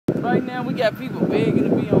Right now we got people begging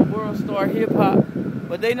to be on World Star Hip Hop,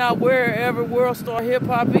 but they not wherever World Star Hip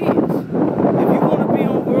Hop is. If you want to be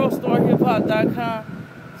on WorldStarHipHop.com,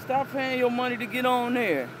 stop paying your money to get on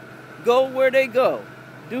there. Go where they go.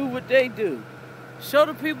 Do what they do. Show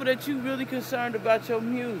the people that you really concerned about your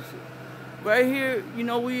music. Right here, you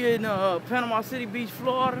know, we in Panama City Beach,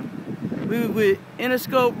 Florida. We with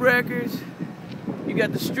Interscope Records. You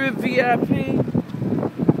got the Strip VIP.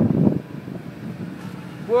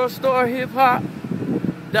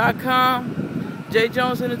 WorldStarHipHop.com. J.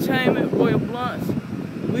 Jones Entertainment, Royal Blunts.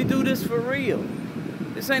 We do this for real.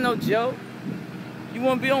 This ain't no joke. You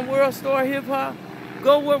want to be on World Star Hip Hop?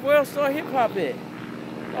 Go where World Star Hip Hop at.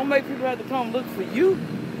 Don't make people have to come look for you.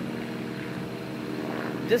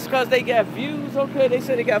 Just because they got views, okay, they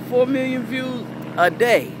say they got 4 million views a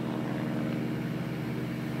day.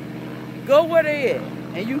 Go where they at,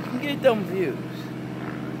 and you can get them views.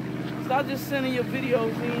 Stop just sending your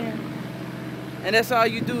videos in, and that's all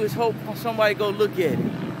you do is hope somebody go look at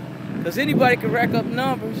it. Because anybody can rack up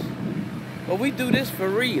numbers, but we do this for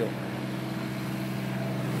real.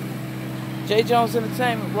 J. Jones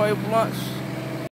Entertainment, Royal Blunts.